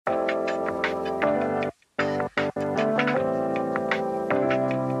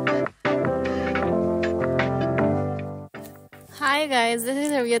guys, this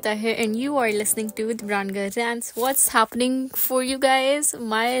is Avyata here and you are listening to the Brown Girl Rants. What's happening for you guys?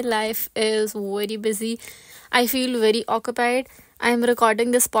 My life is very busy. I feel very occupied. I'm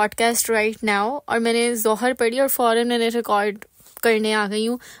recording this podcast right now और मैंने जोहर पढ़ी और फौरन मैंने record करने आ गई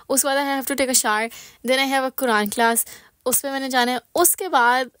हूँ. उसके बाद I have to take a shower. Then I have a Quran class. उसमें मैंने जाना है. उसके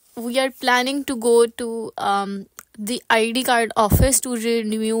बाद we are planning to go to the ID card office to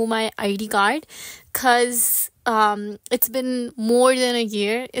renew my ID card because it's been more than a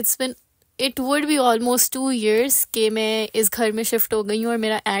year. It would be almost 2 years कि मैं इस घर में शिफ्ट हो गई हूँ और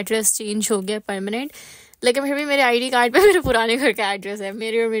मेरा एड्रेस चेंज हो गया परमानेंट. लेकिन फिर भी मेरे आईडी कार्ड पे मेरे पुराने घर का एड्रेस है,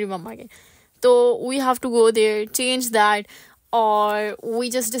 मेरे और मेरी मम्मा के. तो we have to go there, change that. और वी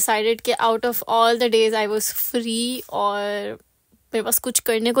जस्ट डिसाइडेड कि out of all the days I was free और मेरे पास कुछ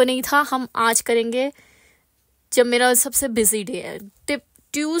करने को नहीं था, हम आज करेंगे जब मेरा सबसे बिजी डे है.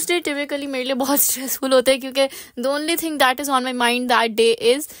 ट्यूसडे टिपिकली मेरे लिए बहुत स्ट्रेसफुल होता है क्योंकि the only thing that is on my mind that day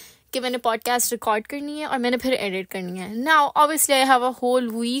is कि मैंने पॉडकास्ट रिकॉर्ड करनी है और मैंने फिर एडिट करनी है. Now obviously I have a whole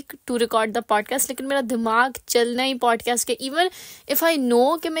week to record the podcast, लेकिन मेरा दिमाग चलना ही पॉडकास्ट के. इवन इफ़ आई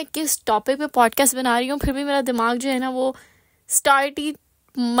नो कि मैं किस टॉपिक पे पॉडकास्ट बना रही हूँ, फिर भी मेरा दिमाग जो है ना वो स्टार्ट ही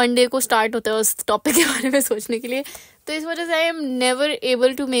मंडे को स्टार्ट होता है उस टॉपिक के बारे में सोचने के लिए. तो इस वजह से I am never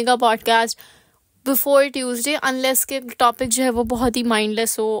able to make a podcast before Tuesday unless के टॉपिक जो है वो बहुत ही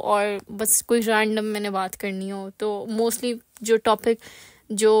माइंडलेस हो और बस कोई रैंडम मैंने बात करनी हो. तो मोस्टली जो टॉपिक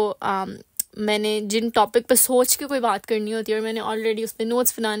जो मैंने जिन टॉपिक पे सोच के कोई बात करनी होती है और मैंने ऑलरेडी उस पर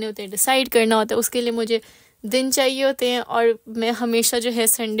नोट्स बनाने होते हैं, डिसाइड करना होता है, उसके लिए मुझे दिन चाहिए होते हैं. और मैं हमेशा जो है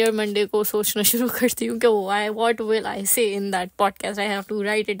संडे और मंडे को सोचना शुरू करती हूँ कि व्हाट विल आई से in that podcast, I have to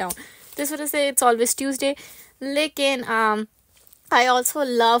right it down. तो इस वजह से इट्स ऑलवेज ट्यूसडे. लेकिन I also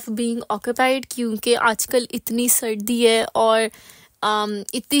love being occupied क्योंकि आजकल इतनी सर्दी है और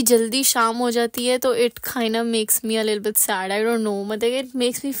इतनी जल्दी शाम हो जाती है, तो it kind of makes me a little bit sad. I don't know, मतलब it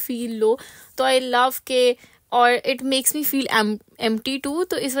makes me feel low. तो आई लव के और it makes me feel empty to.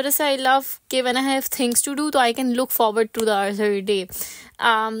 तो इस वजह से आई लव के when I have things to do तो I can look forward to the other day.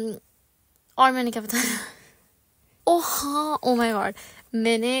 और मैंने क्या बताया, ओह हाँ, ओ माय गॉड,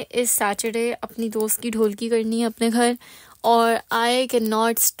 मैंने इस सैटरडे अपनी दोस्त की ढोलकी करनी है अपने घर और I can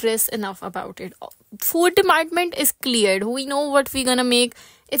not stress enough about it. Food department is cleared. We know what we're gonna make.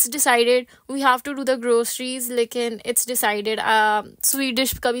 It's decided. We have to do the groceries. लेकिन it's decided.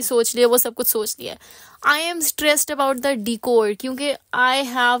 Swedish का भी सोच लिया, वो सब कुछ सोच लिया. I am stressed about the decor क्योंकि I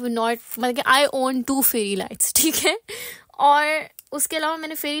have not, मतलब I own 2 fairy lights, ठीक है. और उसके अलावा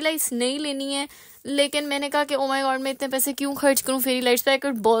मैंने फेरी लाइट्स नहीं लेनी है, लेकिन मैंने कहा कि ओ माय गॉड मैं इतने पैसे क्यों खर्च करूँ फेरी लाइट्स पे. I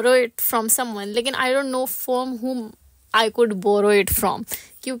could borrow it from someone, लेकिन आई डोंट नो फ्रॉम हुम I could borrow it from,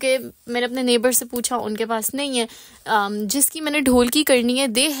 क्योंकि मैंने अपने नेबर से पूछा, उनके पास नहीं है. जिसकी मैंने ढोलकी करनी है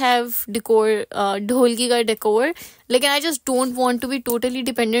दे हैव डेकोर, ढोलकी का डेकोर, लेकिन I just don't want to be totally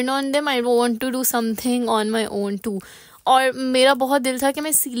dependent on them. I want to do something on my own to. और मेरा बहुत दिल था कि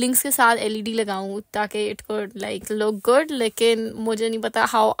मैं सीलिंग्स के साथ LED लगाऊं ताकि it could like look good, लेकिन मुझे नहीं पता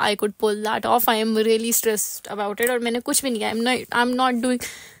how I could pull that of. I am really stressed about it और मैंने कुछ भी नहीं किया. I am not doing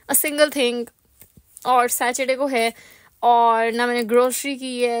a single thing. और सैटरडे को है और ना मैंने ग्रोसरी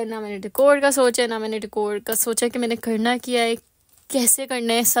की है, ना मैंने डेकोर का सोचा है, ना मैंने डेकोर का सोचा कि मैंने करना किया है, कैसे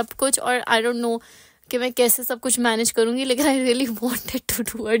करना है सब कुछ. और आई डोंट नो कि मैं कैसे सब कुछ मैनेज करूँगी, लेकिन I really wanted to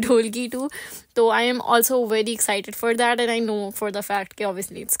do a dholki to. तो I am also very excited for that and I know for the fact कि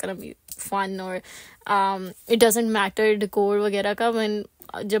obviously it's gonna be fun. और इट डजेंट मैटर डेकोर वगैरह का, when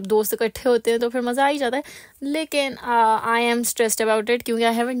जब दोस्त इकट्ठे होते हैं तो फिर मज़ा आ ही जाता है. लेकिन I am stressed about it क्योंकि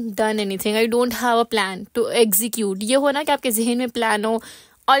I haven't done anything. I don't have a plan to execute. ये हो ना कि आपके जहन में प्लान हो,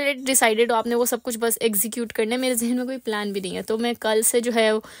 ऑलरेडी डिसाइडेड हो, आपने वो सब कुछ बस एग्जीक्यूट करना है. मेरे जहन में कोई प्लान भी नहीं है, तो मैं कल से जो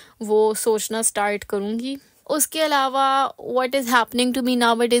है वो सोचना स्टार्ट करूँगी. उसके अलावा what is happening to me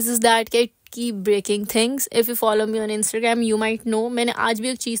nowadays is that I keep breaking things. If you follow me on Instagram you might know मैंने आज भी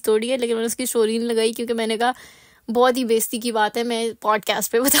एक चीज़ तोड़ी है, लेकिन मैंने उसकी स्टोरी नहीं लगाई क्योंकि मैंने कहा बहुत ही बेइज्जती की बात है, मैं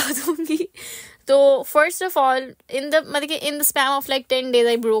पॉडकास्ट पे बता दूंगी. तो first of all in the span of like 10 days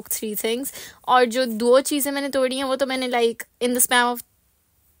I broke 3 things. और जो 2 चीज़ें मैंने तोड़ी हैं वो तो मैंने like in the span of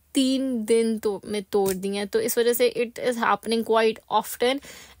 3 दिन तो मैं तोड़ दी हैं. तो इस वजह से it is happening quite often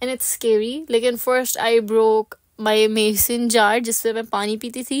and it's scary. लेकिन first I broke my mason jar जिससे मैं पानी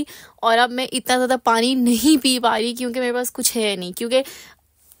पीती थी, और अब मैं इतना ज़्यादा पानी नहीं पी पा रही क्योंकि मेरे पास कुछ है नहीं. क्योंकि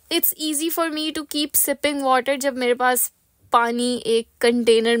it's easy for me to keep sipping water जब मेरे पास पानी एक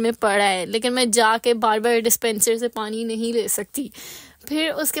कंटेनर में पड़ा है, लेकिन मैं जाके बार बार डिस्पेंसर से पानी नहीं ले सकती.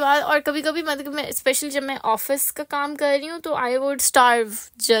 फिर उसके बाद और कभी कभी मतलब मैं स्पेशली जब मैं ऑफिस का काम कर रही हूँ तो I would starve,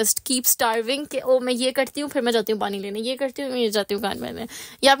 just keep starving कि ओ मैं ये करती हूँ फिर मैं जाती हूँ पानी लेने, ये करती हूँ मैं जाती हूँ कान लेने,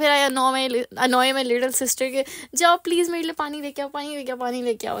 या फिर आई अनॉय माई लिटिल सिस्टर के जाओ प्लीज़ मेरे लिए पानी लेके आओ, पानी लेके आओ, पानी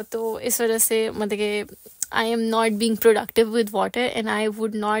लेके आओ. तो इस वजह से मतलब कि I am not being productive with water and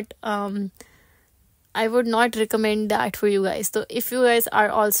I would not recommend that for you guys. So if you guys are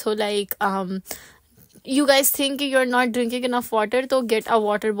also like you guys think you're not drinking enough water, तो get a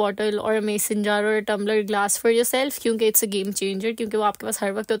water bottle or a mason jar or a tumbler glass for yourself, क्योंकि it's a game changer, क्योंकि वो आपके पास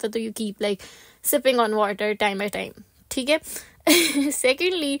हर वक्त होता है, तो you keep like sipping on water time by time. ठीक है.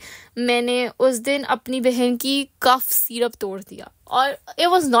 Secondly, मैंने उस दिन अपनी बहन की कफ सिरप तोड़ दिया और it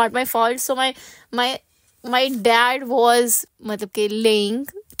was not my fault. So my dad was मतलब के laying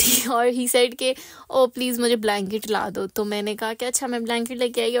और ही सेड के ओ प्लीज़ मुझे ब्लैंकेट ला दो. तो मैंने कहा कि अच्छा मैं ब्लैंकेट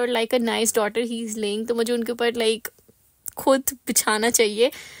लेके आई और like a nice daughter he is laying, तो मुझे उनके ऊपर लाइक खुद बिछाना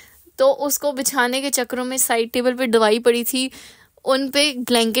चाहिए. तो उसको बिछाने के चक्करों में साइड टेबल पे दवाई पड़ी थी, उन पे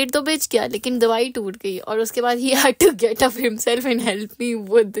ब्लैंकेट तो बिछ गया लेकिन दवाई टूट गई. और उसके बाद he had to get up himself and help me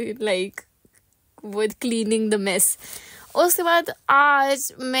with cleaning the mess. उसके बाद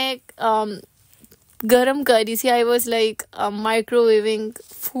आज मैं गरम कर रही थी, I was like microwaving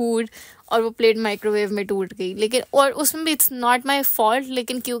food और वो प्लेट माइक्रोवेव में टूट गई. लेकिन और उसमें भी इट्स नॉट माई फॉल्ट,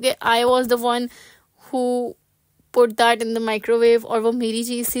 लेकिन क्योंकि I was the one who put that in the microwave और वो मेरी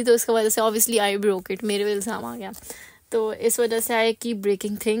चीज़ थी, तो इसकी वजह से ऑब्वियसली आई ब्रोक इट, मेरे पे इल्ज़ाम आ गया. तो इस वजह से I keep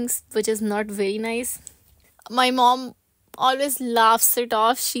breaking things which is not very nice. My mom always laughs it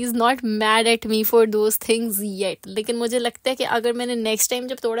off. She's not mad at me for those things yet. लेकिन मुझे लगता है कि अगर मैंने नेक्स्ट टाइम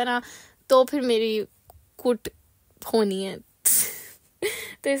जब तोड़ा ना तो फिर मेरी कुट होनी है.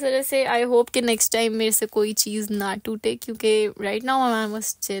 तो इस वजह से आई होप कि नेक्स्ट टाइम मेरे से कोई चीज़ ना टूटे, क्योंकि right now I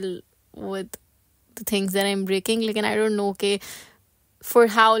must chill with the things that I am breaking. लेकिन आई डोंट नो कि for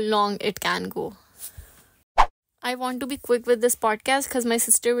how long it can go. I want to be quick with this podcast because my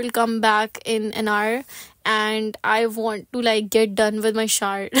sister will come back in an hour and I want to like get done with my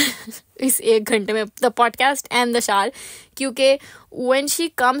shower इस 1 घंटे में, the podcast and the shower, क्योंकि when she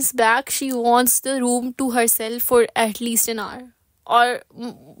comes back she wants the room to herself for at least an hour. और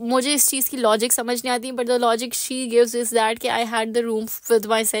मुझे इस चीज़ की logic समझ नहीं आती, but the logic she gives is that कि I had the room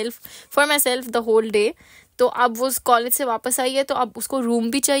with myself for myself the whole day. तो अब वो कॉलेज से वापस आई है तो अब उसको रूम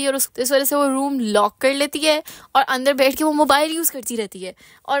भी चाहिए और इस वजह से वो रूम लॉक कर लेती है और अंदर बैठ के वो मोबाइल यूज़ करती रहती है.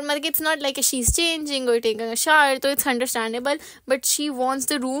 और मतलब it's not like she is changing और टेकिंग अ शावर, तो it's understandable, but she wants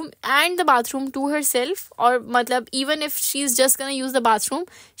the room and the bathroom to her self. और मतलब even if she is just gonna use the bathroom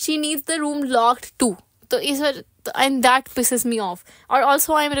she needs the room locked to. तो इस and that pisses me off. और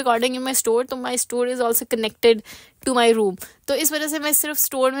also I am recording in my store, तो my store is also connected to my room. तो इस वजह से मैं सिर्फ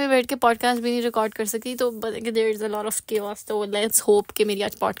स्टोर में बैठ के पॉडकास्ट भी नहीं रिकॉर्ड कर सकती. तो there is a lot of chaos. तो let's hope कि मेरी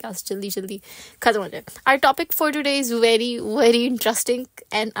आज पॉडकास्ट जल्दी जल्दी खत्म हो जाए. Our topic for today is very very interesting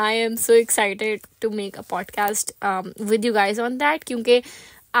and I am so excited to make a podcast with you guys on that, क्योंकि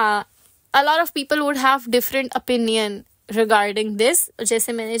a lot of people would have different opinion regarding this.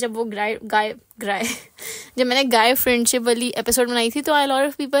 जैसे मैंने जब वो जब मैंने गाय friendship वाली episode बनाई थी तो a lot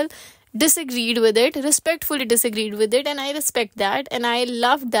of people disagreed with it, respectfully disagreed with it, and I respect that and I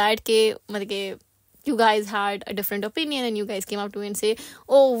love that के मतलब के you guys had a different opinion and you guys came up to me and say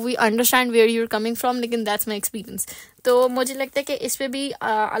oh we understand where you're coming from, लेकिन that's my experience. तो मुझे लगता है कि इस पे भी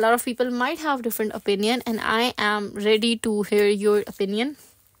a lot of people might have different opinion and I am ready to hear your opinion.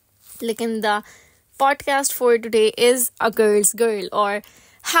 लेकिन the podcast for today is a girl's girl, or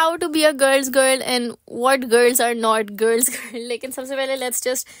how to be a girl's girl and what girls are not girl's girl. लेकिन सबसे पहले let's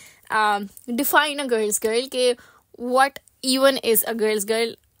just define a girl's girl, के what even is a girl's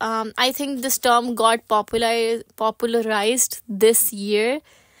girl. I think this term got popularized this year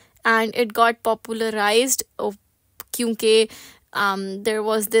and it got popularized क्योंकि there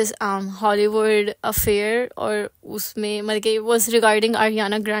was this Hollywood affair और उसमें मतलब कि it was regarding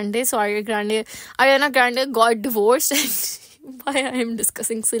Ariana Grande. So Ariana Grande got divorced and why I am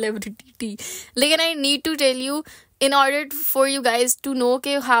discussing celebrity. लेकिन I need to tell you in order for you guys to know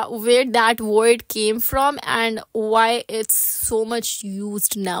where that word came from and why it's so much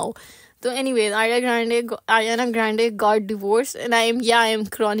used now. So anyways, Ariana Grande got divorced and I am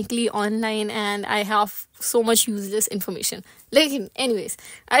chronically online and I have so much useless information. Anyways,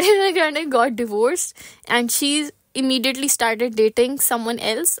 Ariana Grande got divorced and she immediately started dating someone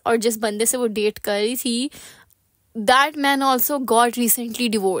else, और जिस बंदे से वो date कर रही थी, that man also got recently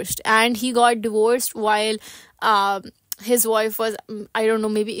divorced and he got divorced while his wife was, I don't know,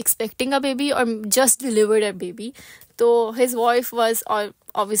 maybe expecting a baby or just delivered a baby. तो his wife was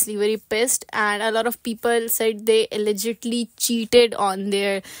obviously very pissed, and a lot of people said they allegedly cheated on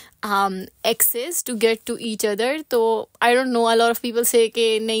their exes to get to each other. तो I don't know, a lot of people say कि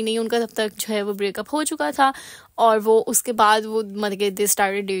नहीं उनका तब तक जो है वो breakup हो चुका था और वो उसके बाद वो मतलब they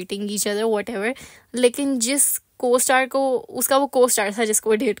started dating each other whatever. लेकिन जिस को स्टार को उसका वो को स्टार था जिसको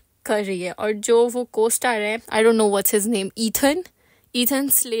वो डेट कर रही है, और जो वो को स्टार है I don't know what's his name, Ethan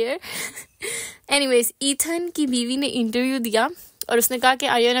slayer. Anyways Ethan की बीवी ने इंटरव्यू दिया और उसने कहा कि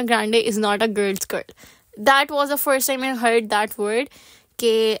Ariana Grande is not a girls girl. That was the first time I heard that word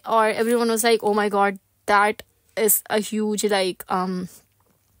के, और everyone was like oh my God that is a huge like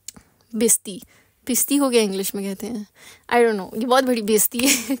बेइज्जती हो गया इंग्लिश में कहते हैं, आई डोंट नो, ये बहुत बड़ी बेइज्जती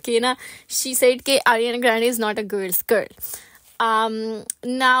है कि ना. शी सेड कि Ariana Grande is not a girls girl.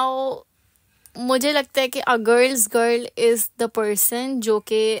 Now मुझे लगता है कि अ girls girl is the person जो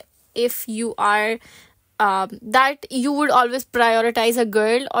कि if you are that you would always prioritise a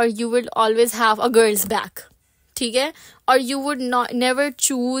girl और you will always have a girls back, ठीक है. और you would not never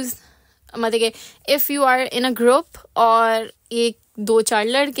choose, मतलब कि if you are in a group और एक 2-4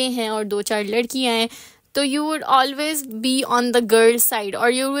 लड़के हैं और 2-4 लड़कियां हैं, तो you would always be on the girl side, or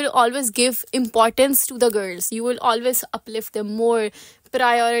you will always give importance to the girls. You will always uplift them more,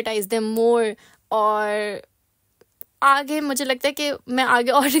 prioritize them more. और आगे मुझे लगता है कि मैं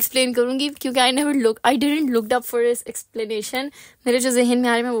आगे और एक्सप्लेन करूँगी क्योंकि I didn't looked up for this explanation. मेरे जो जहन में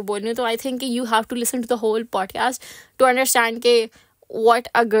आ रहा है मैं वो बोल रही हूँ. तो I think you have to listen to the whole podcast to understand के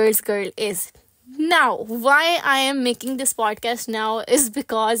what a girl's girl is. Now, why I am making this podcast now is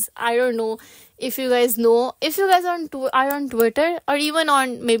because I don't know if you guys are on Twitter or even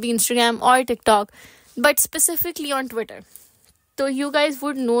on maybe Instagram or TikTok, but specifically on Twitter. So you guys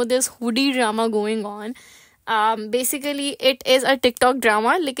would know this hoodie drama going on. Basically it is a TikTok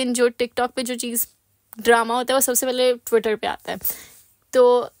drama, लेकिन जो TikTok पे जो चीज़ drama होता है वो सबसे पहले Twitter पे आता है. तो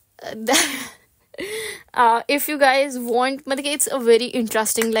if you guys want, मतलब it's a very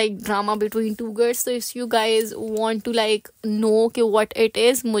interesting like drama between two girls. So if you guys want to like know कि what it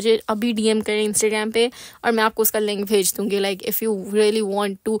is, मुझे अभी DM करें Instagram पे और मैं आपको उसका लिंक भेज दूँगी. Like if you really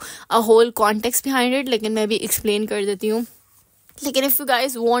want to a whole context behind it, लेकिन मैं भी explain कर देती हूँ. लेकिन इफ़ यू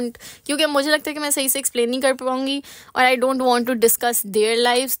गाइज वॉन्ट, क्योंकि मुझे लगता है कि मैं सही से एक्सप्लेन नहीं कर पाऊँगी और I don't want to discuss their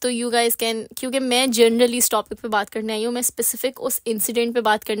lives, तो यू गाइज कैन, क्योंकि मैं जनरली इस टॉपिक पे बात करने आई हूँ, मैं स्पेसिफिक उस इंसिडेंट पे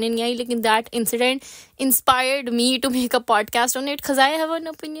बात करने नहीं आई, लेकिन that incident inspired me to make a podcast on it because I have an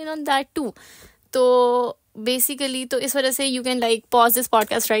opinion on that to. तो बेसिकली तो इस वजह से you can like pause this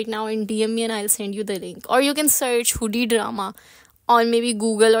podcast right now and DM me and I'll send you the link, or you can search hoodie drama on maybe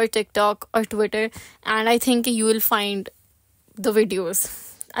Google or TikTok or Twitter and I think you will find the videos.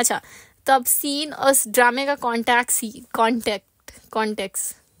 अच्छा, तब scene उस ड्रामे का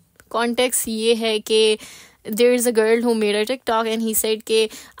context ये है कि there is a girl who made a TikTok and he said कि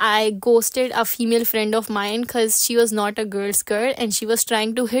I ghosted a female friend of mine because she was not a girl's girl and she was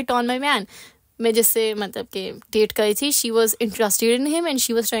trying to hit on my man. मैं जिससे मतलब कि date करी थी, she was interested in him and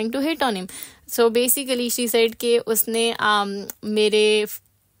she was trying to hit on him. So basically she said कि उसने मेरे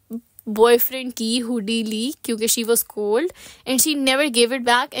boyfriend की हुडी ली क्योंकि she was cold and she never gave it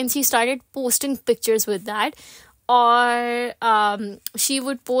back and she started posting pictures with that. और she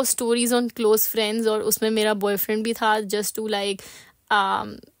would post stories on close friends और उसमें मेरा boyfriend भी था just to like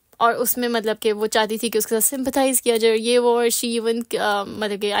और उसमें मतलब कि वो चाहती थी कि उसके साथ सिंपथाइज किया जाए ये वो. और she even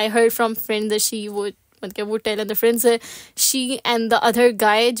मतलब कि I heard from friends that she would मतलब वो tell other friends she and the other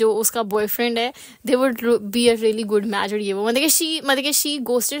guy जो उसका बॉयफ्रेंड है they would be a really good match. और ये वो मतलब कि she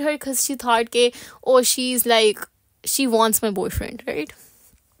ghosted her because she thought के oh she's like she wants my boyfriend, right?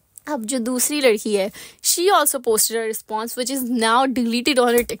 अब जो दूसरी लड़की है she also posted a response which is now deleted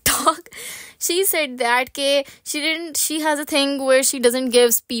on her TikTok. She said that के she has a thing where she doesn't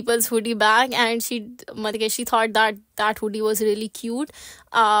give people's hoodie back and she thought that hoodie was really cute.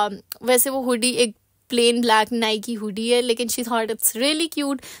 वैसे वो hoodie एक plain black Nike hoodie है लेकिन she thought it's really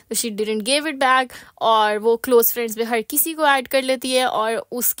cute so she didn't give it back. और वो close friends में हर किसी को ऐड कर लेती है और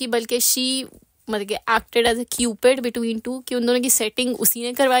उसकी बल्कि she मतलब कि acted as a Cupid between two कि उन दोनों की सेटिंग उसी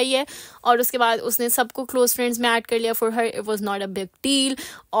ने करवाई है और उसके बाद उसने सबको क्लोज फ्रेंड्स में ऐड कर लिया. For her it was not a big deal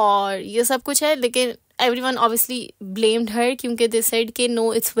और ये सब कुछ है. लेकिन एवरीवन ऑब्वियसली ब्लेम्ड हर क्योंकि दे सेड कि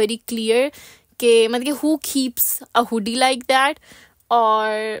नो इट्स वेरी क्लियर कि मतलब कि who keeps a hoodie like that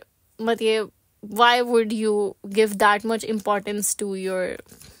और मतलब why would you give that much importance to your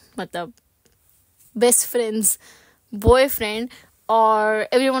मतलब बेस्ट फ्रेंड्स बॉयफ्रेंड. और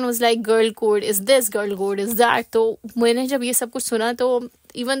everyone was like girl code is this, girl code is that. तो मैंने जब ये सब कुछ सुना तो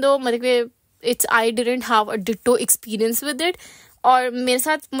इवन दो मतलब कि it's I didn't have a ditto experience with it और मेरे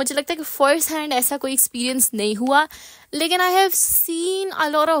साथ मुझे लगता है कि फर्स्ट हैंड ऐसा कोई एक्सपीरियंस नहीं हुआ, लेकिन I have seen a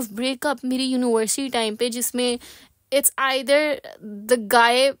lot of breakup मेरी यूनिवर्सिटी टाइम पे, जिसमें it's either the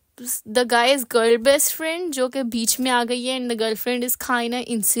guy is girl best friend जो कि बीच में आ गई है, and the girlfriend is kind of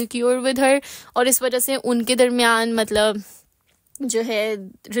insecure with her, और इस वजह से उनके दरमियान मतलब जो है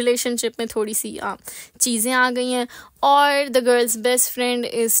रिलेशनशिप में थोड़ी सी चीज़ें आ गई हैं, और the girls best friend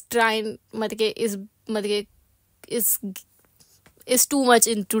is trying मतलब is too much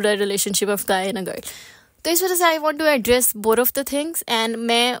into the relationship of guy and a girl. तो इस वजह से I want to address both of the things, and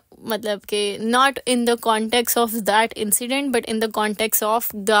मैं मतलब कि not in the context of that incident but in the context of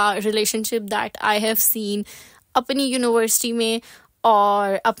the relationship that I have seen अपनी university में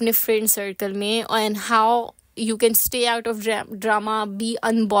और अपने फ्रेंड सर्कल में, and how you can stay out of drama, be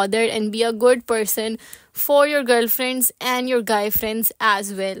unbothered, and be a good person for your girlfriends and your guy friends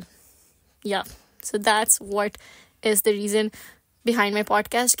as well. Yeah, so that's what is the reason behind my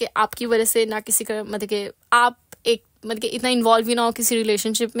podcast, कि आपकी वजह से ना किसी का मतलब कि आप एक मतलब कि इतना इन्वॉल्व ही ना हो किसी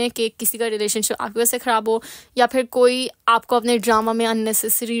रिलेशनशिप में कि किसी का रिलेशनशिप आपकी वजह से ख़राब हो, या फिर कोई आपको अपने ड्रामा में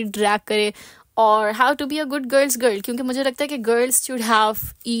अननेसेसरी ड्रैग करे, और how to be a good girl, क्योंकि मुझे लगता है कि girls should have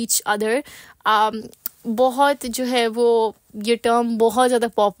each other. बहुत जो है वो ये टर्म बहुत ज़्यादा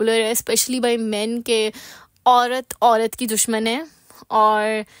पॉपुलर है स्पेशली बाय मेन के औरत की दुश्मन है,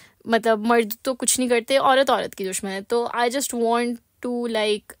 और मतलब मर्द तो कुछ नहीं करते, औरत की दुश्मन है. तो I just want to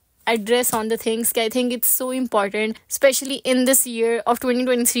like address on the things. I think it's so important, especially in this year of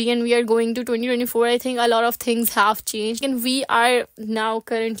 2023, and we are going to 2024. I think a lot of things have changed, and we are now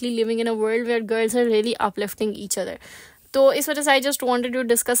currently living in a world where girls are really uplifting each other. So is what I just wanted to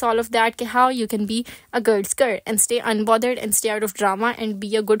discuss all of that, how you can be a girl's girl and stay unbothered and stay out of drama and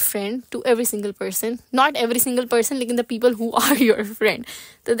be a good friend to every single person. Not every single person, like the people who are your friend.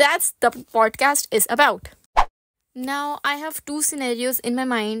 So that's the podcast is about. Now I have two scenarios in my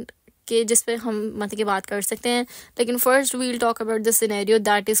mind के जिस पे हम मतलब की बात कर सकते हैं, लेकिन first we'll talk about the scenario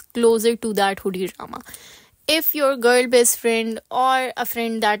that is closer to that hoodie drama. If your girl best friend or a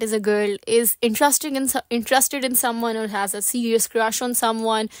friend that is a girl is interested in someone, or has a serious crush on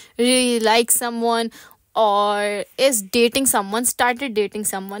someone, really likes someone, or is started dating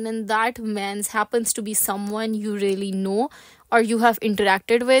someone, and that man happens to be someone you really know or you have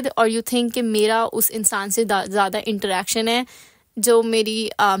interacted with, or you think कि मेरा उस इंसान से ज़्यादा interaction है जो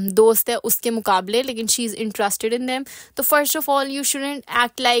मेरी दोस्त है उसके मुकाबले, लेकिन she is interested in them. तो first of all you shouldn't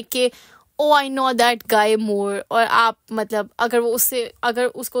act like के ओ आई नो दैट गाय मोर, और आप मतलब अगर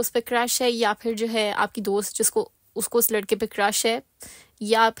उसको उस पर क्रश है, या फिर जो है आपकी दोस्त जिसको उसको उस लड़के पे क्रश है,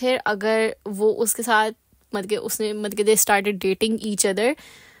 या फिर अगर वो उसके साथ मतलब they started dating each other,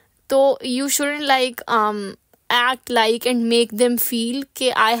 तो you shouldn't like act like and make them feel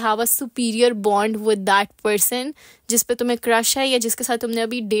कि I have a superior bond with that person जिस पे तुम्हें क्रश है, या जिसके साथ तुमने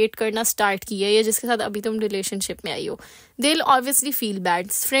अभी डेट करना स्टार्ट किया है, या जिसके साथ अभी तुम रिलेशनशिप में आई हो. They'll obviously feel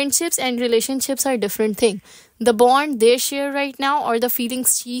bad. Friendships and relationships are different thing. The bond they share right now, or the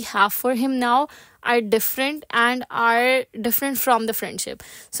feelings she have for him now, are different and are different from the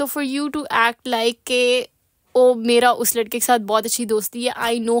friendship. So for you to act like के ओ मेरा उस लड़के के साथ बहुत अच्छी दोस्ती है,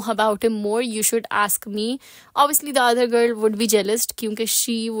 I know about him more, you should ask me. Obviously the other girl would be jealous, क्योंकि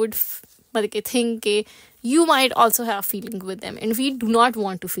शी वुड मतलब थिंक के you might also have feeling with them, and we do not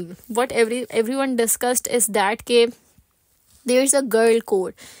want to feel. What everyone discussed is that के there is a girl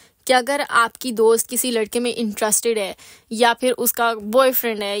code, कि अगर आपकी दोस्त किसी लड़के में इंटरेस्टेड है, या फिर उसका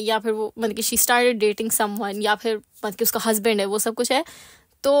बॉयफ्रेंड है, या फिर वो मतलब कि शी स्टार्टेड डेटिंग समवन, या फिर मतलब कि उसका हस्बैंड है, वो सब कुछ है,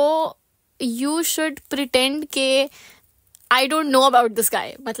 तो you should pretend के I don't know about this guy,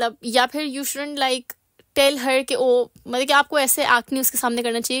 मतलब, या फिर you shouldn't like tell her कि ओ मतलब कि आपको ऐसे एक्ट नहीं उसके सामने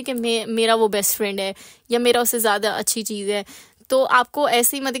करना चाहिए कि मेरा वो बेस्ट फ्रेंड है, या मेरा उससे ज़्यादा अच्छी चीज़ है. तो आपको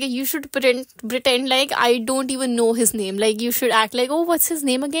ऐसे ही मतलब कि you should pretend like I don't even know his name, like you should act like oh what's his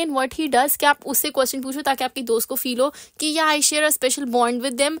name again, what he does, कि आप उससे क्वेश्चन पूछो ताकि आपकी दोस्त को फील हो कि yeah I share a special bond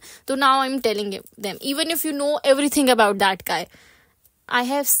with them, तो now I'm telling them even if you know everything about that guy. I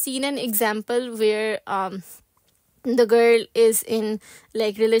have seen an example where the girl is in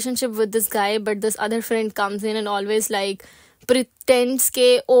like relationship with this guy, but this other friend comes in and always like pretends के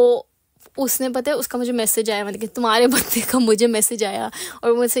ओ उसने पता है उसका मुझे message आया, मतलब कि तुम्हारे बंदे का मुझे मैसेज आया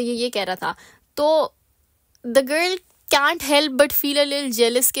और मुझसे ये कह रहा था. तो the girl can't help but feel a little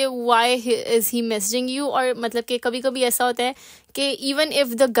jealous के why is he messaging you, और मतलब कि कभी कभी ऐसा होता है कि even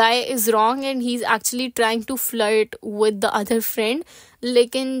if the guy is wrong and he's actually trying to flirt with the other friend,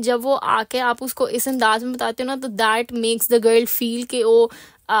 लेकिन जब वो आके आप उसको इस अंदाज में बताते हो ना, तो that makes the girl feel कि ओ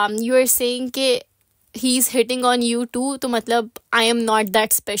you are saying कि he's hitting on you too, तो मतलब I am not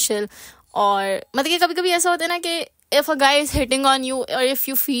that special. और मतलब कि कभी कभी ऐसा होता है ना कि if a guy is hitting on you or if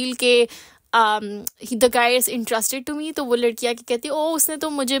you feel के the guy is interested to me, तो वो लड़की आके कहती है ओ उसका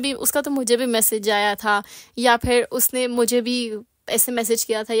तो मुझे भी मैसेज आया था, या फिर उसने मुझे भी ऐसे मैसेज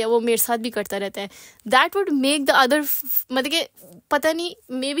किया था, या वो मेरे साथ भी करता रहता है. That would make the other, मतलब कि पता नहीं,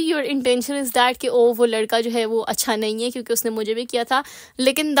 may be your intention is that कि ओ वो लड़का जो है वो अच्छा नहीं है क्योंकि उसने मुझे भी किया था,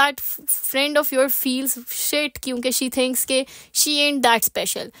 लेकिन that friend of your feels shit क्योंकि शी थिंक्स के she ant that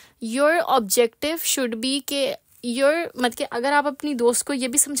special. Your objective should be के मतलब कि अगर आप अपनी दोस्त को ये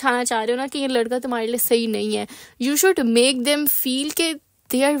भी समझाना चाह रहे हो ना कि ये लड़का तुम्हारे लिए सही नहीं है, you should make them feel के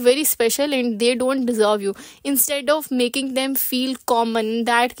they are very special and they don't deserve you, instead of making them feel common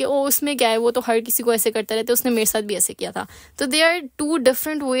that कि ओ उसमें क्या है, वो तो हर किसी को ऐसे करता रहता है, उसने मेरे साथ भी ऐसे किया था. तो there are two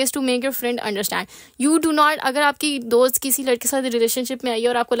different ways to make your friend understand. You do not, अगर आपकी दोस्त किसी लड़के के साथ रिलेशनशिप में आई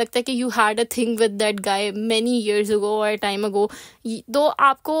और आपको लगता है कि you had a thing with that guy many years ago or time ago, तो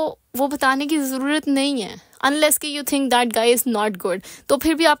आपको वो बताने की ज़रूरत नहीं है, unless कि you think that guy is not good. तो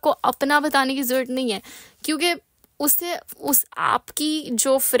फिर भी आपको अपना बताने की ज़रूरत नहीं है, क्योंकि उससे आपकी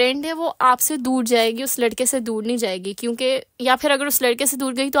जो फ्रेंड है वो आपसे दूर जाएगी, उस लड़के से दूर नहीं जाएगी. क्योंकि या फिर अगर उस लड़के से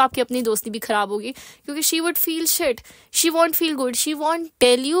दूर गई तो आपकी अपनी दोस्ती भी खराब होगी, क्योंकि she would feel shit, she want feel good, she want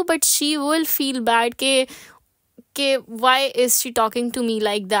tell you but she will feel bad कि Y is she talking to me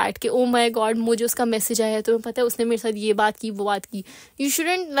like that, कि ओ माई गॉड मुझे उसका मैसेज आया है, तुम्हें पता है उसने मेरे साथ ये बात की वो बात की. You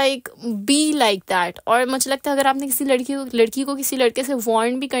shouldn't like be like that. और मुझे लगता है अगर आपने किसी लड़की को किसी लड़के से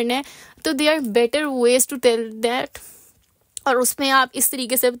वार्न भी करना है तो they are better ways to tell that. और उसमें आप इस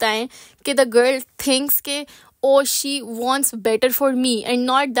तरीके से बताएं कि द गर्ल थिंक्स के oh she wants better for me, and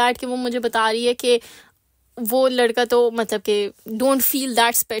not that कि वो मुझे बता रही है कि वो लड़का तो मतलब कि डोंट फील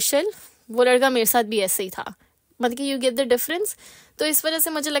दैट स्पेशल, वो लड़का मेरे साथ भी ऐसे ही था. मतलब कि यू गेट द डिफरेंस. तो इस वजह से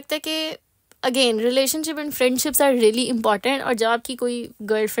मुझे लगता है कि again relationship and friendships are really important. और जब आपकी कोई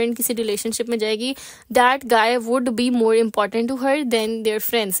गर्लफ्रेंड किसी रिलेशनशिप में जाएगी, that guy would be more important to her then their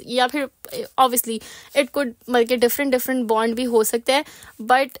friends. या फिर ऑब्वियसली इट कुड मतलब कि डिफरेंट बॉन्ड भी हो सकता है,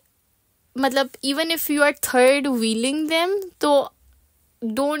 बट मतलब even if you are third wheeling them तो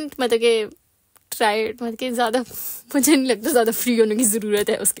डोंट मतलब कि ट्राई, मतलब कि ज़्यादा मुझे नहीं लगता ज़्यादा फ्री होने की ज़रूरत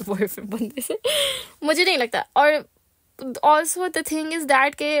है उसके बॉयफ्रेंड बंदे से, मुझे नहीं लगता. और also the thing is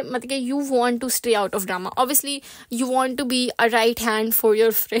that के मतलब कि you want to stay out of drama. Obviously you want to be a right hand for your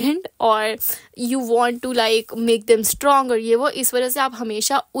friend और you want to like make them strong और ये वो, इस वजह से आप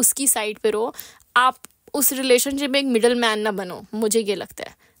हमेशा उसकी साइड पे रहो. आप उस रिलेशनशिप में एक मिडल मैन ना बनो, मुझे ये लगता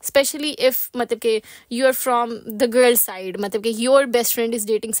है. स्पेशली इफ मतलब कि you are from the girl side, मतलब कि your best friend is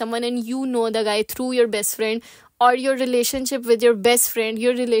dating someone and you know the guy through your best friend, और your relationship with your best friend,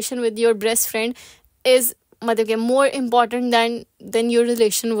 your relation with your best friend is मतलब कि more important than your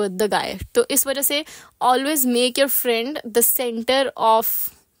relation with the guy. तो इस वजह से always make your friend the centre of,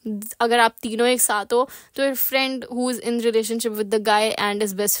 अगर आप तीनों एक साथ हो तो your friend who is in relationship with the guy and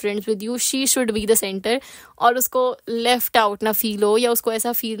is best friends with you, she should be the centre. और उसको लेफ्ट आउट ना फील हो, या उसको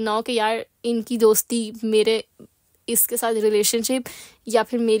ऐसा फील ना हो कि यार इनकी दोस्ती मेरे इसके साथ रिलेशनशिप या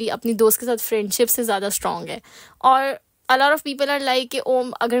फिर मेरी अपनी दोस्त के साथ फ्रेंडशिप से ज़्यादा स्ट्रॉन्ग है. और a lot of people are like कि ओ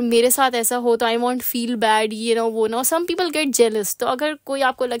अगर मेरे साथ ऐसा हो तो I won't feel bad, ये ना वो ना. some people get jealous. तो अगर कोई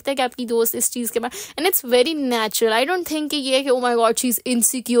आपको लगता है कि आपकी दोस्त इस चीज़ के बाद, and it's very natural, I don't think कि ये है कि oh my god she's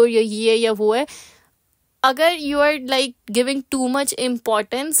insecure या ये या वो है. अगर you are like giving too much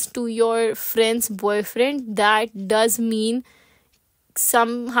importance to your friend's boyfriend, that does mean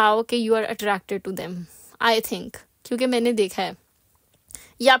somehow कि you are attracted to them, I think. क्योंकि मैंने देखा है.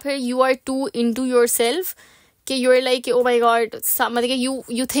 या फिर you are too into yourself कि you're like oh my god, मतलब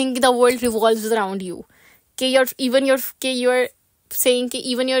कि you think the world revolves around you, कि you're saying कि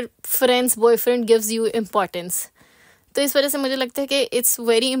even your friend's boyfriend gives you importance. तो इस वजह से मुझे लगता है कि it's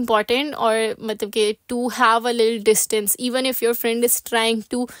very important, और मतलब कि to have a little distance even if your friend is trying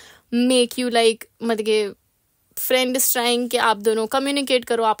to make you like, मतलब कि फ्रेंड इज ट्राइंग कि आप दोनों कम्युनिकेट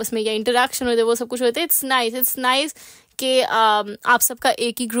करो आपस में या इंटरेक्शन होते वो सब कुछ होता है. इट्स नाइस कि आप सबका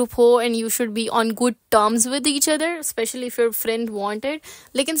एक ही ग्रुप हो and you should be on good terms with each other, specially if your friend wanted.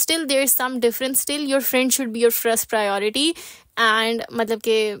 लेकिन still there is some difference. Still your friend should be your first priority, and मतलब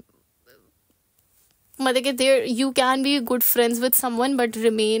कि there you can be good friends with someone but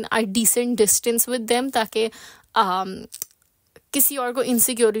remain a decent distance with them, ताकि किसी और को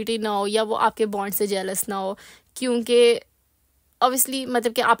insecurity ना हो या वो आपके बॉन्ड से जेलस ना हो. क्योंकि ऑब्वियसली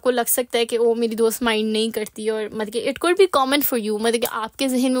मतलब कि आपको लग सकता है कि वो मेरी दोस्त माइंड नहीं करती, और मतलब कि it could be common for you, मतलब कि आपके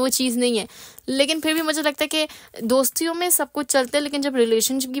जहन में वो चीज़ नहीं है. लेकिन फिर भी मुझे लगता है कि दोस्तियों में सब कुछ चलता है, लेकिन जब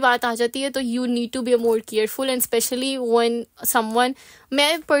रिलेशनशिप की बात आ जाती है तो you need to be more careful, and specially when someone,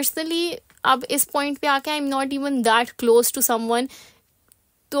 मैं पर्सनली अब इस पॉइंट पे आके I am not even that close to someone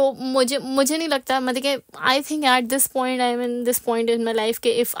तो मुझे नहीं लगता, मतलब कि I think at this point, I mean this point in my life,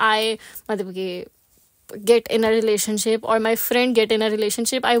 कि इफ़ आई मतलब कि get in a relationship or my friend get in a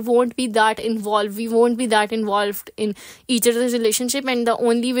relationship, I won't be that involved, we won't be that involved in each other's relationship, and the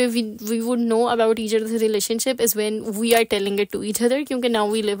only way we would know about each other's relationship is when we are telling it to each other, क्योंकि now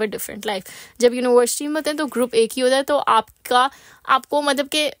we live a different life. जब university में होते हैं तो group एक ही होता है, तो आपको मतलब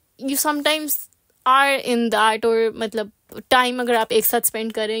कि you sometimes are in that, और मतलब टाइम अगर आप एक साथ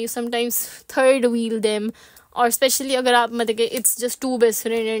स्पेंड करें, you sometimes third wheel them, और स्पेशली अगर आप मतलब कि it's just to best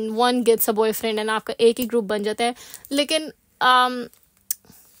friend and one gets a boyfriend and आपका एक ही ग्रुप बन जाता है. लेकिन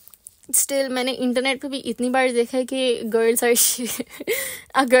स्टिल मैंने इंटरनेट पे भी इतनी बार देखा है कि गर्ल्स आर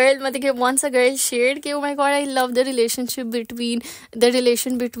अ गर्ल मतलब कि वंस अ गर्ल शेयर्ड कि oh my God I love the relation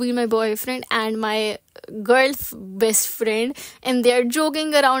between my boyfriend and my girl best friend, and they are joking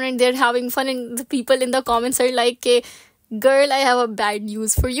around and they're having fun, and the people in the comments are like कि girl I have a bad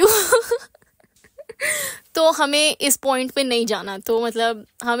news for you. तो हमें इस point पे नहीं जाना, तो मतलब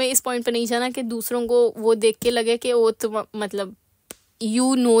हमें इस पॉइंट पे नहीं जाना कि दूसरों को वो देख के लगे कि वो तो मतलब you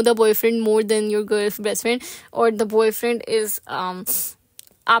know the boyfriend more than your girl's best friend, और the boyfriend is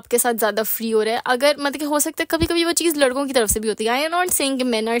आपके साथ ज़्यादा फ्री हो रहा है. अगर मतलब कि हो सकता है कभी कभी वो चीज़ लड़कों की तरफ से भी होती है. आई एम नॉट सेइंग कि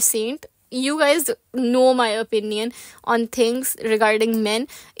men are saint, you guys know my opinion on things regarding men.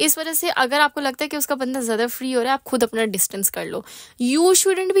 इस वजह से अगर आपको लगता है कि उसका बंदा ज़्यादा फ्री हो रहा है, आप खुद अपना डिस्टेंस कर लो. You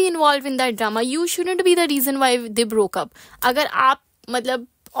shouldn't be involved in that drama. You shouldn't be the reason why they broke up. अगर आप मतलब,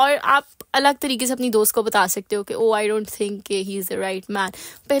 और आप अलग तरीके से अपनी दोस्त को बता सकते हो कि ओ आई डोंट थिंक कि he is the right man.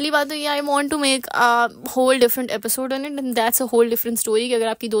 पहली बात तो ये I want to make a whole different episode on it, and that's a whole different story कि अगर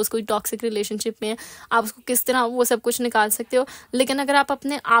आपकी दोस्त कोई टॉक्सिक रिलेशनशिप में है, आप उसको किस तरह वो सब कुछ निकाल सकते हो. लेकिन अगर आप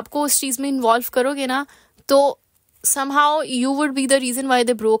अपने आप को उस चीज़ में इन्वॉल्व करोगे ना, तो somehow you would be the reason why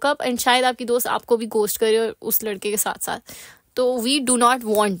they broke up, and शायद आपकी दोस्त आपको भी गोस्ट करे उस लड़के के साथ साथ. तो we do not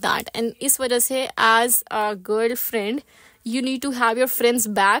want that, and इस वजह से as a girlfriend you need to have your friends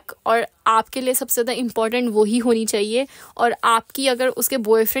back, और आपके लिए सबसे ज़्यादा इम्पॉर्टेंट वही होनी चाहिए. और आपकी अगर उसके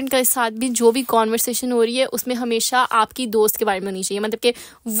बॉयफ्रेंड के साथ भी जो भी कॉन्वर्सेशन हो रही है उसमें हमेशा आपकी दोस्त के बारे में होनी चाहिए, मतलब कि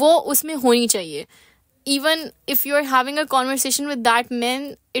वो उसमें होनी चाहिए. even if you're having a conversation with that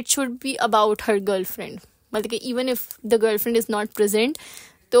man, it should be about her girlfriend. मतलब कि even if the girlfriend is not present,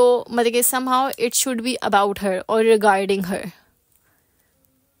 तो मतलब कि somehow it should be about her or regarding her.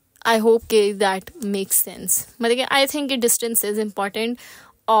 I hope कि that makes sense. मतलब कि I think distance is important,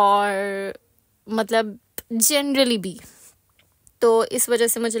 और मतलब generally भी. तो इस वजह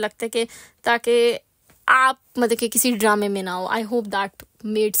से मुझे लगता है कि ताकि आप मतलब कि किसी ड्रामे में ना हो. I hope that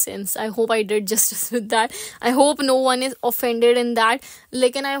made sense. I hope I did justice with that. I hope no one is offended in that.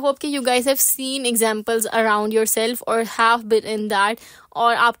 लेकिन आई होप कि you guys have seen examples around your self और हैव बिन इन दैट,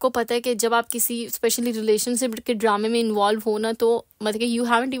 और आपको पता है कि जब आप किसी स्पेशली रिलेशनशिप के ड्रामे में इन्वॉल्व हो ना, तो मतलब कि you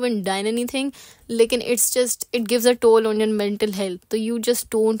haven't even done anything, लेकिन it's just it gives a toll on your mental health. तो you just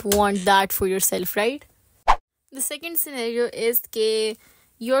don't want that for your self, right? The second scenario is that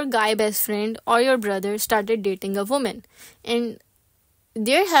your guy best friend or your brother started dating a woman, and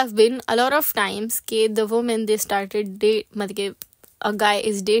there have been a lot of times that the woman they started मतलब a guy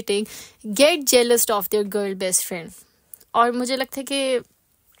is dating get jealous of their girl best friend. और मुझे लगता है कि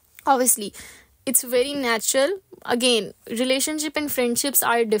obviously it's very natural. Again, relationship and friendships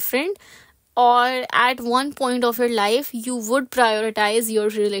are different, or at one point of your life you would prioritize your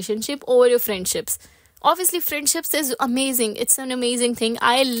relationship over your friendships. Obviously friendships is amazing, it's an amazing thing.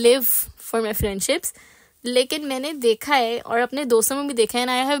 I live for my friendships. लेकिन मैंने देखा है और अपने दोस्तों में भी देखा है,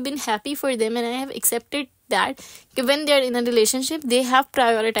 and I have been happy for them, and I have accepted that when they are in a relationship they have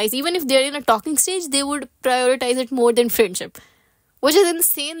prioritized, even if they are in a talking stage, they would prioritize it more than friendship, which is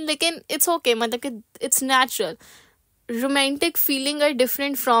insane. लेकिन it's okay, मतलब कि it's natural. Romantic feeling are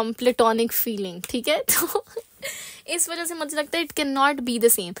different from platonic feeling, ठीक है? तो इस वजह से मुझे लगता है it cannot be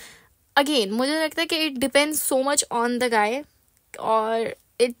the same. Again मुझे लगता है कि it depends so much on the guy, और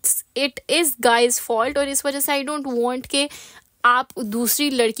इट इज़ गाइज फॉल्ट. और इस वजह से आई डोंट वांट कि आप दूसरी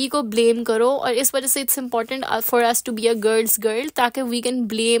लड़की को ब्लेम करो, और इस वजह से it's important for us to be a girls girl, ताकि we can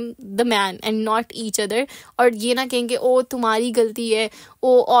blame the man and not each other. और ये ना कहेंगे ओ तुम्हारी गलती है,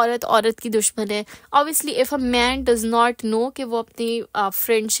 ओ औरत की दुश्मन है. Obviously if a man does not know कि वो अपनी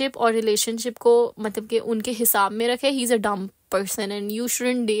फ्रेंडशिप और रिलेशनशिप को मतलब कि उनके हिसाब में रखे, ही इज़ अ डम person, and you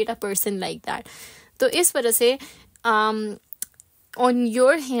shouldn't date a person like that. तो इस वजह से on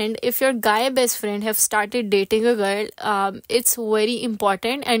your hand, if your guy best friend have started dating a girl, it's very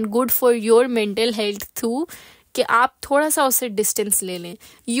important and good for your mental health too कि आप थोड़ा सा उससे distance ले लें.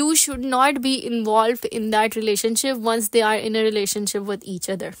 You should not be involved in that relationship once they are in a relationship with each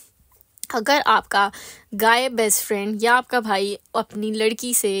other. अगर आपका guy best friend या आपका भाई अपनी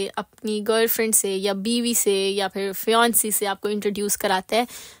लड़की से, अपनी गर्लफ्रेंड से या बीवी से या फिर फियांसी से आपको इंट्रोड्यूस कराता है,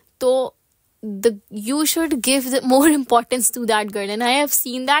 तो you should give more importance to that girl. And I have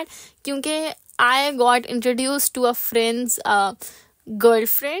seen that क्योंकि I got introduced to a friend's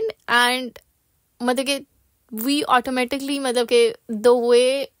girlfriend, and मतलब कि we automatically मतलब कि the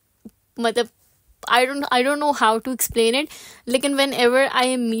way मतलब I don't know how to explain it, लेकिन whenever I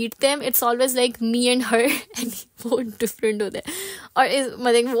meet them it's always like me and her and वो different होता है और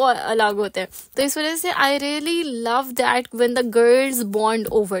मतलब वो अलग होता है. तो इस वजह से I really love that when the girls bond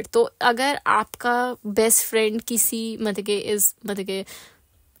over. तो अगर आपका best friend किसी मतलब कि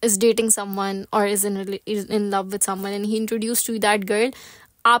is dating someone or is in love with someone and he introduced to that girl,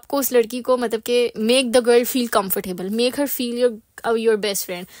 आपको उस लड़की को मतलब कि make the girl feel comfortable, make her feel your best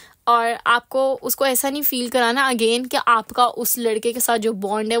friend. और आपको उसको ऐसा नहीं फील कराना अगेन कि आपका उस लड़के के साथ जो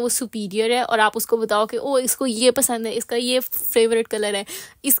बॉन्ड है वो सुपीरियर है और आप उसको बताओ कि ओ इसको ये पसंद है, इसका ये फेवरेट कलर है,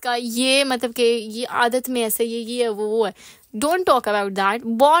 इसका ये मतलब कि ये आदत में ऐसे ये है वो है. Don't talk about that.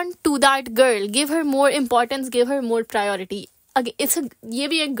 Bond to that girl, give her more importance, give her more priority. ये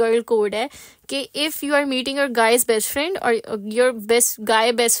भी एक गर्ल कोड है कि if you are meeting your guys best friend और योर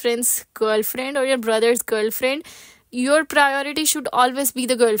बेस्ट फ्रेंड्स गर्लफ्रेंड और your brothers girlfriend, your priority should always be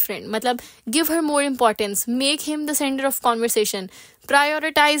the girlfriend. मतलब give her more importance, make him the center of conversation,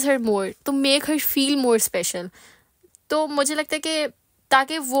 prioritize her more to make her feel more special. तो मुझे लगता है कि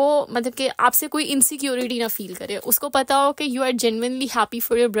ताकि वो मतलब कि आपसे कोई इनसिक्योरिटी ना फील करे, उसको पता हो कि you are genuinely happy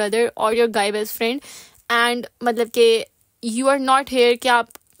for your brother or your guy best friend, and मतलब कि you are not here कि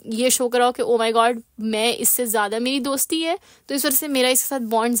आप ये शो कराओ कि ओ माई गॉड मैं इससे ज़्यादा मेरी दोस्ती है तो इस वजह से मेरा इसके साथ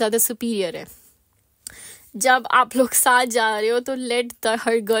बॉन्ड ज़्यादा सुपीरियर है. जब आप लोग साथ जा रहे हो तो let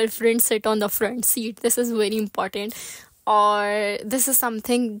her girl friend sit on the front seat. This is very important और दिस इज़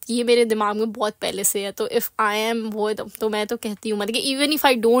समथिंग ये मेरे दिमाग में बहुत पहले से है. तो इफ़ आई एम वो तो मैं तो कहती हूँ मतलब कि even if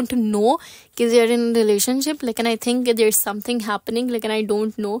I don't know कि दे आर इन रिलेशनशिप, लेकिन I think there is something happening, लेकिन आई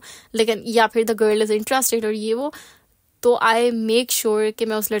डोंट नो, लेकिन या फिर द गर्ल इज़ इंटरेस्टेड और ये वो, तो आई मेक श्योर कि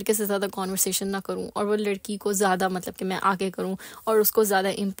मैं उस लड़के से ज़्यादा कॉन्वर्सेशन ना करूँ और वो लड़की को ज़्यादा मतलब कि मैं आगे करूँ और उसको ज़्यादा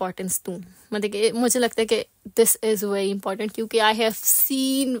इम्पोर्टेंस दूँ. मतलब कि मुझे लगता है कि दिस इज़ वेरी इंपॉर्टेंट क्योंकि I have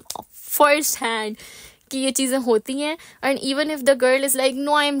seen first hand कि ये चीज़ें होती हैं. And even if the girl is like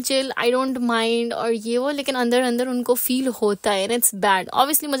no I am chill, I don't mind और ये वो, लेकिन अंदर अंदर उनको फील होता है एंड इट्स बैड.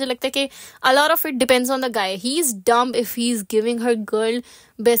 ऑब्वियसली मुझे लगता है कि a lot of it depends on the guy. He is dumb if he is giving her girl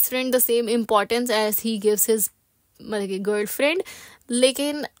best friend the same importance as he gives his मतलब कि girlfriend,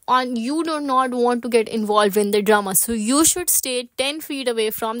 लेकिन on you do not want to get involved in the drama, so you should stay 10 feet away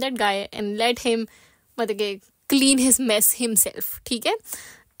from that guy and let him मतलब कि clean his mess himself. ठीक है.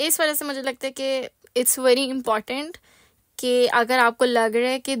 इस वजह से मुझे लगता है कि it's very important कि अगर आपको लग रहा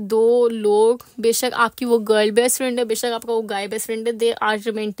है कि दो लोग, बेशक आपकी वो गर्ल बेस्ट फ्रेंड है, बेशक आपका वो गाय बेस्ट फ्रेंड है, they are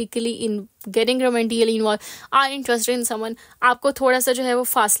romantically involve, are interested in someone, आपको थोड़ा सा जो है वो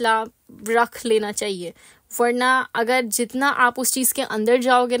फासला रख लेना चाहिए. वरना अगर जितना आप उस चीज़ के अंदर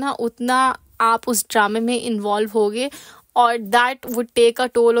जाओगे ना उतना आप उस ड्रामे में इन्वॉल्व होगे और that would take a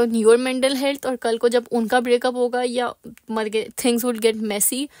toll on your mental health. और कल को जब उनका ब्रेकअप होगा या मतलब थिंग्स वुड गेट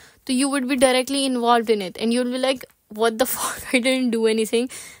मेसी, तो you would be directly involve in it and you will be like what the fuck, I didn't do anything.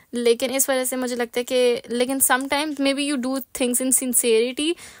 लेकिन इस वजह से मुझे लगता है कि लेकिन sometimes may be you do things in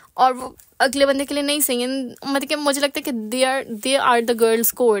sincerity और वो अगले बंदे के लिए नहीं सही. मतलब कि मुझे लगता है कि they are the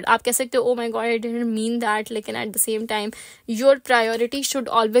girls code. आप कह सकते हो ओ माई God I didn't mean that, लेकिन at the same time your priority should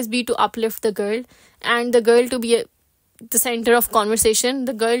always be to uplift the girl and the girl to be the centre of conversation,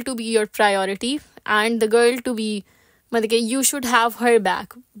 the girl to be your priority and the girl to be मतलब कि you should have her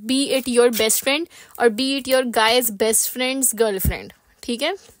back, B it your best friend और B it your guys best friends girlfriend. ठीक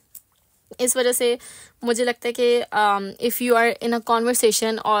है. इस वजह से मुझे लगता है कि if you are in a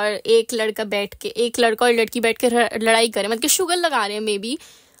conversation और एक लड़का और लड़की बैठ के लड़ाई करें, मतलब कि शुगर लगा रहे हैं, may be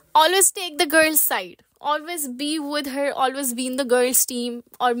always take the girls side, always be with her, always be in the girls team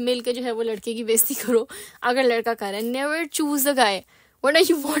और मिल के जो है वो लड़के की बेइज्जती करो अगर लड़का कर रहा है. नेवर चूज द गाय वरना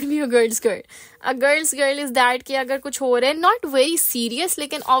you want be a girls girl. A girls girl is that कि अगर कुछ हो रहा है नॉट वेरी सीरियस,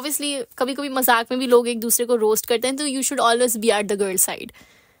 लेकिन ऑब्वियसली कभी कभी मजाक में भी लोग एक दूसरे को रोस्ट करते हैं, तो you should always be at the girl side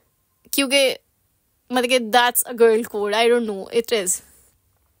क्योंकि मतलब कि that's a girl code. I don't know, it is.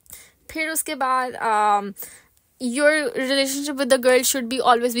 फिर उसके बाद your relationship with the girl should be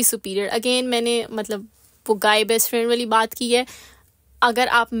always be superior. Again मैंने मतलब वो गाय बेस्ट फ्रेंड वाली बात की है. अगर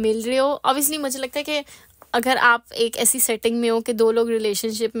आप मिल रहे हो, ऑब्वियसली मुझे लगता है कि अगर आप एक ऐसी सेटिंग में हो कि दो लोग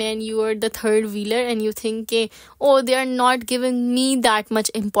रिलेशनशिप में and you are the third wheeler and you think के ओ they are not giving me that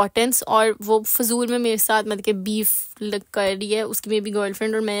much importance, और वो फजूल में मेरे साथ मतलब कि बीफ कर रही है, उसकी मे बी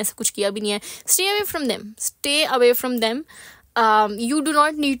गर्लफ्रेंड और मैंने ऐसा कुछ किया भी नहीं है, stay away from them, stay away from them. You do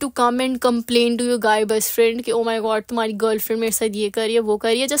not need to come and complain to your guy best friend कि oh my god तुम्हारी गर्लफ्रेंड मेरे साथ ये कर रही है वो कर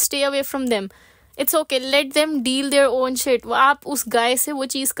रही है. just stay away from them. It's okay, let them deal their own shit. आप उस गाय से वो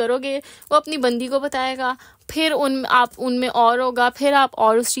चीज़ करोगे, वो अपनी बंदी को बताएगा, फिर आप उनमें और होगा, फिर आप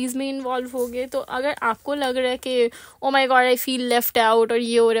और उस चीज़ में इन्वॉल्व होगे. तो अगर आपको लग रहा है कि ओ माई God I feel left out और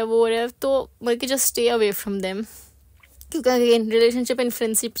ये हो रहा है वो हो रहा है, तो बल्कि just stay away from them. क्योंकि again relationship and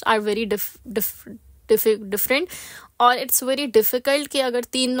friendships are very different, और इट्स वेरी डिफ़िकल्ट कि अगर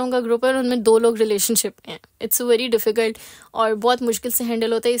 3 लोगों का ग्रुप है और उनमें 2 लोग रिलेशनशिप में हैं. इट्स वेरी डिफ़िकल्ट और बहुत मुश्किल से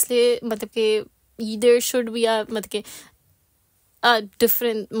हैंडल होता है. इसलिए मतलब कि देयर शुड बी अ मतलब कि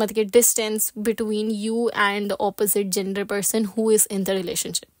different मतलब कि distance between you and the opposite gender person who is in the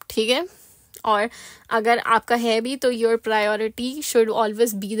relationship. ठीक है. और अगर आपका है भी तो your priority should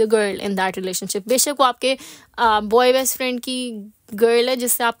always be the girl in that relationship. बेशक वो आपके बॉय बेस्ट फ्रेंड की गर्ल है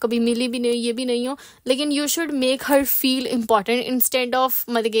जिससे आप कभी मिली भी नहीं, ये भी नहीं हो, लेकिन you should make her feel important instead of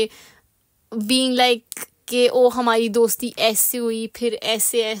मतलब कि बीइंग लाइक कि ओ हमारी दोस्ती ऐसे हुई फिर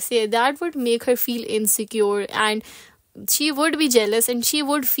ऐसे ऐसे. That would make her feel insecure and she would be jealous and she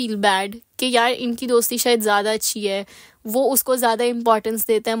would feel bad कि यार इनकी दोस्ती शायद ज़्यादा अच्छी है, वो उसको ज़्यादा इंपॉर्टेंस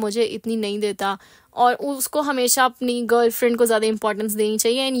देता है, मुझे इतनी नहीं देता. और उसको हमेशा अपनी गर्लफ्रेंड को ज़्यादा इंपॉर्टेंस देनी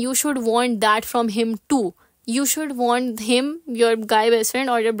चाहिए. And you should want that from him to. You should want him, your guy best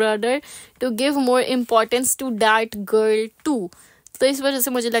friend or your brother, to give more importance to that girl too. तो इस वजह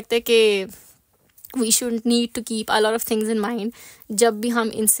से मुझे लगता है कि we should need to keep a lot of things in mind जब भी हम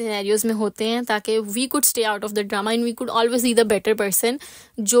इन scenarios में होते हैं, ताकि we could stay out of the drama and we could always be the better person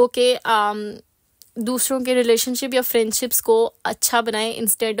जो कि दूसरों के रिलेशनशिप या फ्रेंडशिप्स को अच्छा बनाए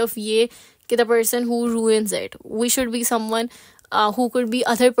इंस्टेड ऑफ ये कि the person who ruins it. We should be someone who could be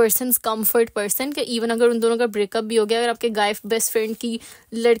other persons comfort person. कि इवन अगर उन दोनों का ब्रेकअप भी हो गया, अगर आपके गाय बेस्ट फ्रेंड की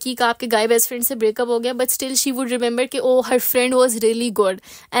लड़की का आपके गाय बेस्ट फ्रेंड से ब्रेकअप हो गया, but still she would remember कि ओ हर friend was really good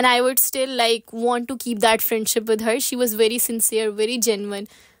and I would still like want to keep that friendship with her. She was very sincere, very genuine,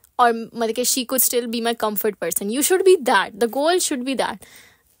 और मतलब कि she could still be my comfort person. You should be that, the goal should be that.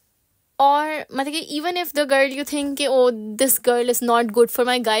 और मतलब कि even if the girl you think कि ओ this girl is not good for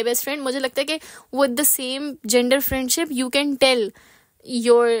my guy best friend, मुझे लगता है कि with the same gender friendship you can tell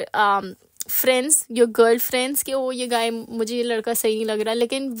your friends, your girl friends कि ओ ये गाय मुझे ये लड़का सही नहीं लग रहा.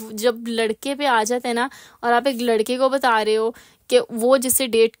 लेकिन जब लड़के पे आ जाते हैं ना, और आप एक लड़के को बता रहे हो कि वो जिससे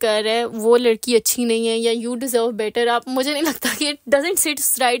डेट कर रहा है वो लड़की अच्छी नहीं है या यू डिजर्व बेटर, आप मुझे नहीं लगता कि इट डजंट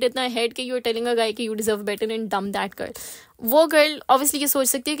सिट्स राइट इतना हेड कि यू आर टेलिंग अ गाय कि यू डिजर्व बेटर एंड डम दैट गर्ल. वो गर्ल ऑब्वियसली ये सोच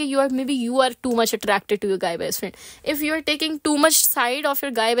सकती है कि you are too much attracted to your guy best friend. If you are taking too much side of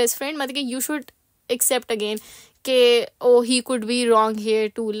your guy best friend, मतलब कि यू शुड एक्सेप्ट अगेन कि ओ he could be wrong hair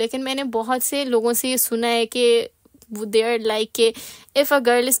to. लेकिन मैंने बहुत से लोगों से ये सुना है कि they are like if a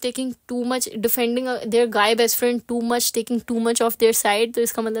girl is taking too much defending their guy best friend too much, taking too much of their side, तो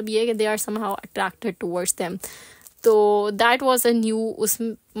इसका मतलब ये है कि they are somehow attracted towards them. तो that was a new उस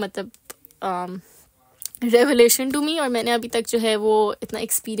मतलब revelation to me, और मैंने अभी तक जो है वो इतना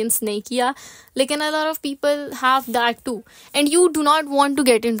experience नहीं किया, लेकिन a lot of people have that too and you do not want to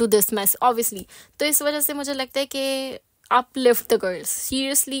get into this mess obviously. तो इस वजह से मुझे लगता है कि uplift the girls,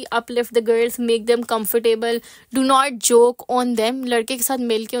 seriously uplift the girls, make them comfortable, do not joke on them. लड़के के साथ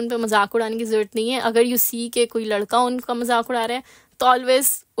मिल के उन पर मजाक उड़ाने की ज़रूरत नहीं है. अगर you see कि कोई लड़का उनका मजाक उड़ा रहा है तो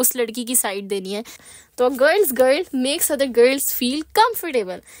always उस लड़की की साइड देनी है. तो girl makes other girls feel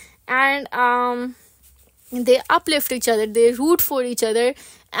comfortable and they uplift each other, they root for each other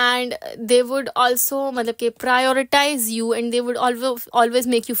and they would also मतलब कि prioritize you and they would always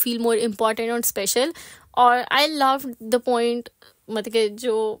make you feel more important and special. और I love the point मतलब कि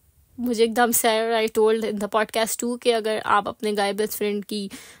जो मुझे एकदम से I told in the podcast to कि अगर आप अपने गाय बेस्ट फ्रेंड की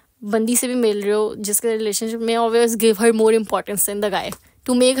बंदी से भी मिल रहे हो जिसके रिलेशनशिप में, always give her more importance in the guy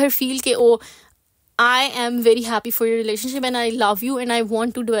to make her feel कि ओ I am very happy for your relationship and I love you and I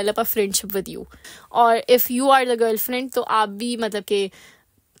want to develop a friendship with you. और if you are the girl friend तो आप भी मतलब कि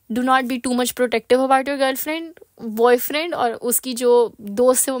do not be too much protective about your girl friend boyfriend, और उसकी जो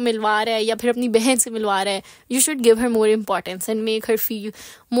दोस्त से वो मिलवा रहा है या फिर अपनी बहन से मिलवा रहा है, you should give her more importance and make her feel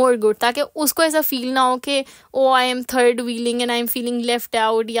more good, ताकि उसको ऐसा फील ना हो कि ओ I am third wheeling and I am feeling left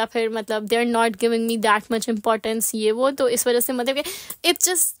out, या फिर मतलब they are not giving me that much importance ये वो. तो इस वजह से मतलब कि इट्स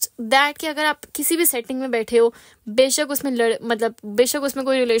जस्ट दैट कि अगर आप किसी भी सेटिंग में बैठे हो, बेशक उसमें बेशक उसमें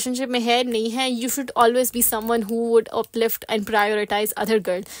कोई रिलेशनशिप में है नहीं है, you should always be someone who would uplift and prioritise other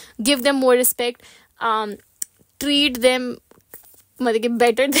girl, give them more respect. treat them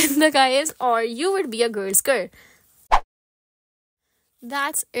better than the guys, or you would be a girl's girl.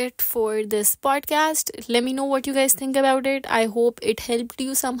 That's it for this podcast. Let me know what you guys think about it. I hope it helped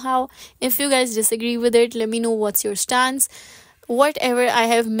you somehow. If you guys disagree with it, let me know what's your stance. Whatever I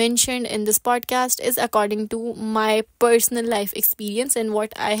have mentioned in this podcast is according to my personal life experience and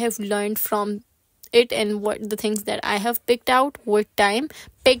what I have learned from it, and what the things that I have picked up with time.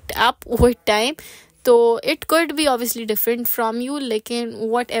 So it could be obviously different from you, like in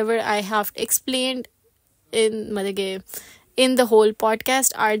whatever I have explained in in the whole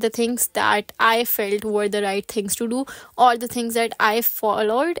podcast are the things that I felt were the right things to do, or the things that I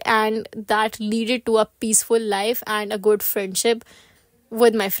followed and that leaded to a peaceful life and a good friendship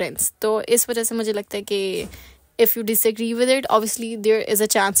with my friends. तो इस वजह से मुझे लगता है कि if you disagree with it, obviously there is a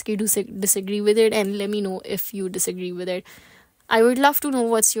chance कि you disagree with it, and let me know if you disagree with it. I would love to know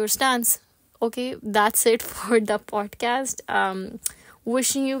what's your stance. Okay, that's it for the podcast.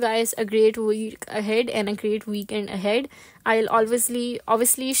 Wishing you guys a great week ahead and a great weekend ahead. I'll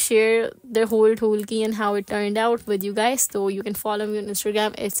obviously share the whole Tolkien and how it turned out with you guys. So you can follow me on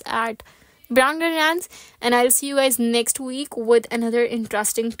Instagram. It's at Brown Girl Rants. And I'll see you guys next week with another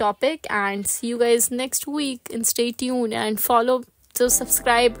interesting topic. And see you guys next week. And stay tuned and follow. So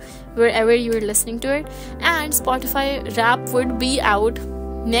subscribe wherever you're listening to it. And Spotify rap would be out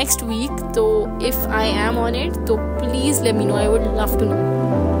next week. So if I am on it, so please let me know. I would love to know.